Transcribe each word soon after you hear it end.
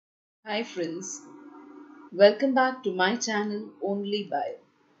Hi friends, welcome back to my channel Only Bio,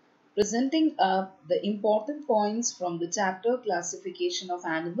 presenting up the important points from the chapter Classification of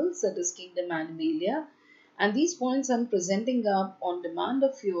Animals, that is Kingdom Animalia, and these points I'm presenting up on demand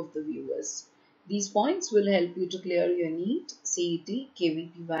of few of the viewers. These points will help you to clear your NEET, CET,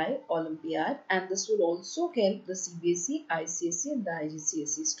 KVPY, Olympiad, and this will also help the CBSE, ICSE and the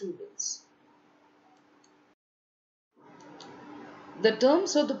IGCSE students. The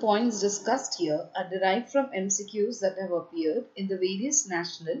terms or the points discussed here are derived from MCQs that have appeared in the various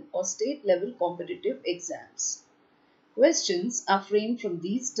national or state level competitive exams. Questions are framed from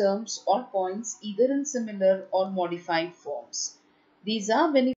these terms or points either in similar or modified forms. These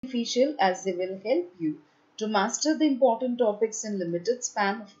are beneficial as they will help you to master the important topics in limited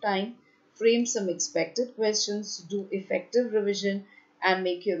span of time, frame some expected questions, do effective revision, and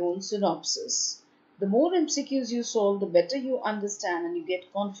make your own synopsis. The more MCQs you solve, the better you understand and you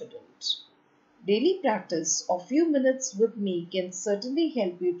get confident. Daily practice of few minutes with me can certainly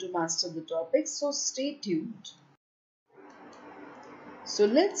help you to master the topics, so stay tuned. So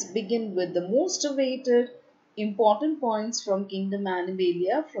let's begin with the most awaited important points from Kingdom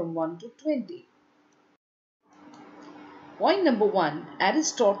Animalia from 1 to 20. Point number 1,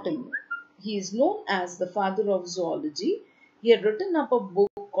 Aristotle. He is known as the father of zoology. He had written up a book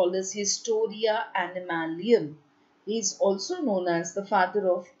called as Historia Animalium. He is also known as the father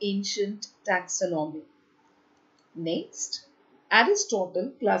of ancient taxonomy. Next,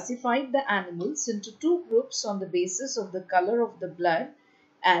 Aristotle classified the animals into two groups on the basis of the color of the blood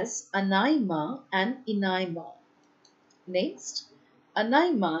as anaima and enaima. Next,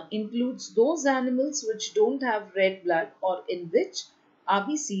 anaima includes those animals which don't have red blood or in which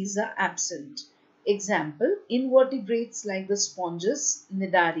RBCs are absent. Example, invertebrates like the sponges,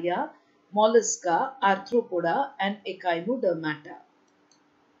 Cnidaria, mollusca, arthropoda and echinodermata.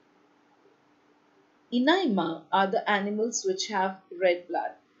 Enaima are the animals which have red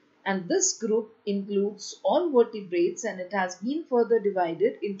blood, and this group includes all vertebrates, and it has been further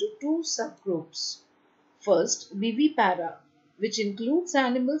divided into two subgroups. First, vivipara, which includes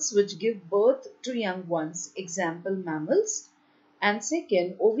animals which give birth to young ones, example mammals, and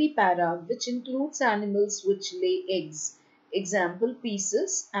second, ovipara, which includes animals which lay eggs, example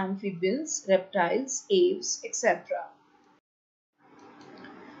pieces, amphibians, reptiles, aves, etc.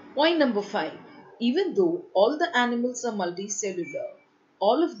 Point number 5. Even though all the animals are multicellular,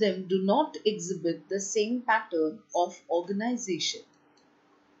 all of them do not exhibit the same pattern of organization.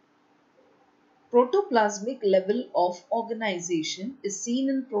 Protoplasmic level of organization is seen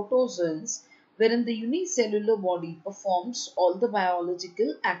in protozoans, wherein the unicellular body performs all the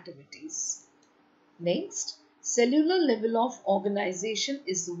biological activities. Next, cellular level of organization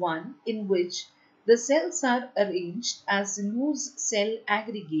is the one in which the cells are arranged as loose cell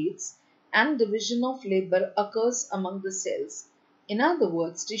aggregates and division of labor occurs among the cells. In other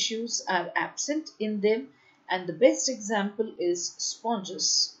words, tissues are absent in them, and the best example is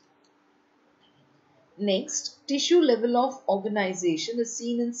sponges. Next, tissue level of organization is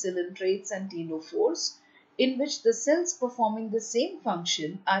seen in coelentrates and ctenophores, in which the cells performing the same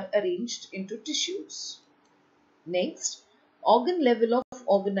function are arranged into tissues. Next, organ level of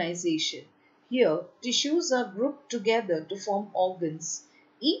organization. Here, tissues are grouped together to form organs,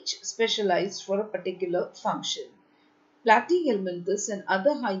 each specialized for a particular function. Platyhelminthes and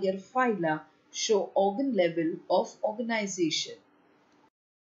other higher phyla show organ level of organization.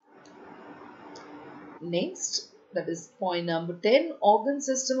 Next, that is point number 10, organ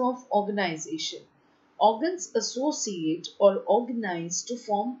system of organization. Organs associate or organize to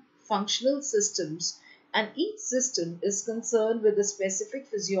form functional systems, and each system is concerned with a specific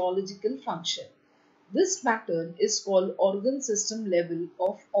physiological function. This pattern is called organ system level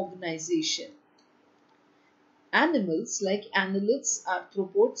of organization. Animals like annelids,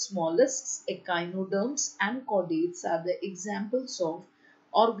 arthropods, mollusks, echinoderms and chordates are the examples of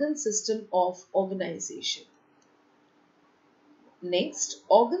organ system of organization. Next,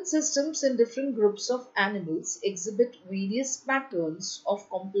 organ systems in different groups of animals exhibit various patterns of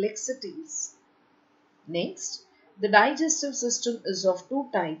complexities. Next, the digestive system is of two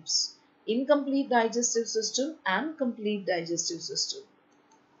types: incomplete digestive system and complete digestive system.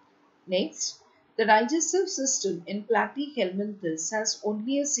 Next, the digestive system in Platyhelminthes has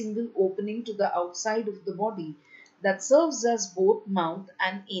only a single opening to the outside of the body that serves as both mouth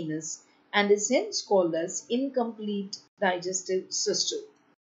and anus, and is hence called as incomplete digestive system.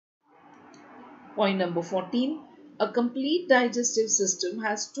 Point number 14. A complete digestive system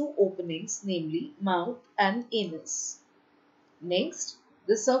has two openings, namely mouth and anus. Next,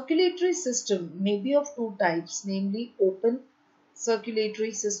 the circulatory system may be of two types, namely open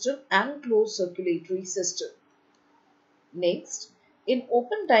circulatory system and closed circulatory system. Next, in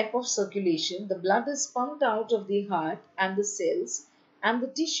open type of circulation, the blood is pumped out of the heart and the cells and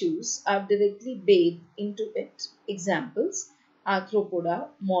the tissues are directly bathed into it. Examples: arthropoda,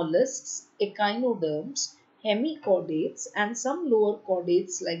 mollusks, echinoderms, hemichordates and some lower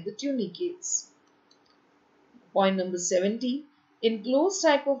chordates like the tunicates. Point number 70. In closed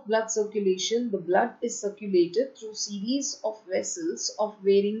type of blood circulation, the blood is circulated through series of vessels of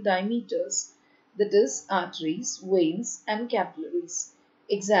varying diameters, that is, arteries, veins, and capillaries.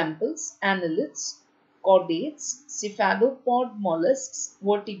 Examples: annelids, chordates, cephalopod mollusks,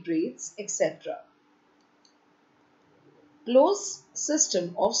 vertebrates, etc. Closed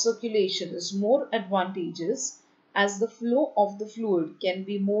system of circulation is more advantageous as the flow of the fluid can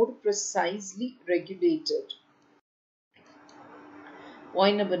be more precisely regulated.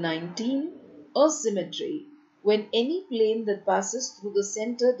 Point number 19. Asymmetry. When any plane that passes through the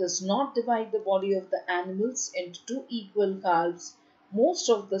center does not divide the body of the animals into two equal halves, most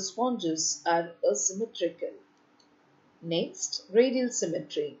of the sponges are asymmetrical. Next, radial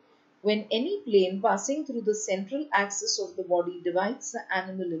symmetry. When any plane passing through the central axis of the body divides the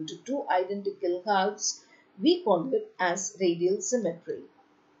animal into two identical halves, we call it as radial symmetry.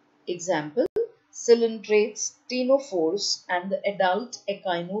 Example: coelentrates, ctenophores, and the adult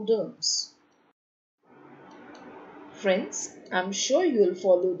echinoderms. Friends, I'm sure you will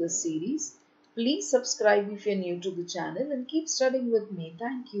follow this series. Please subscribe if you're new to the channel and keep studying with me.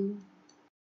 Thank you.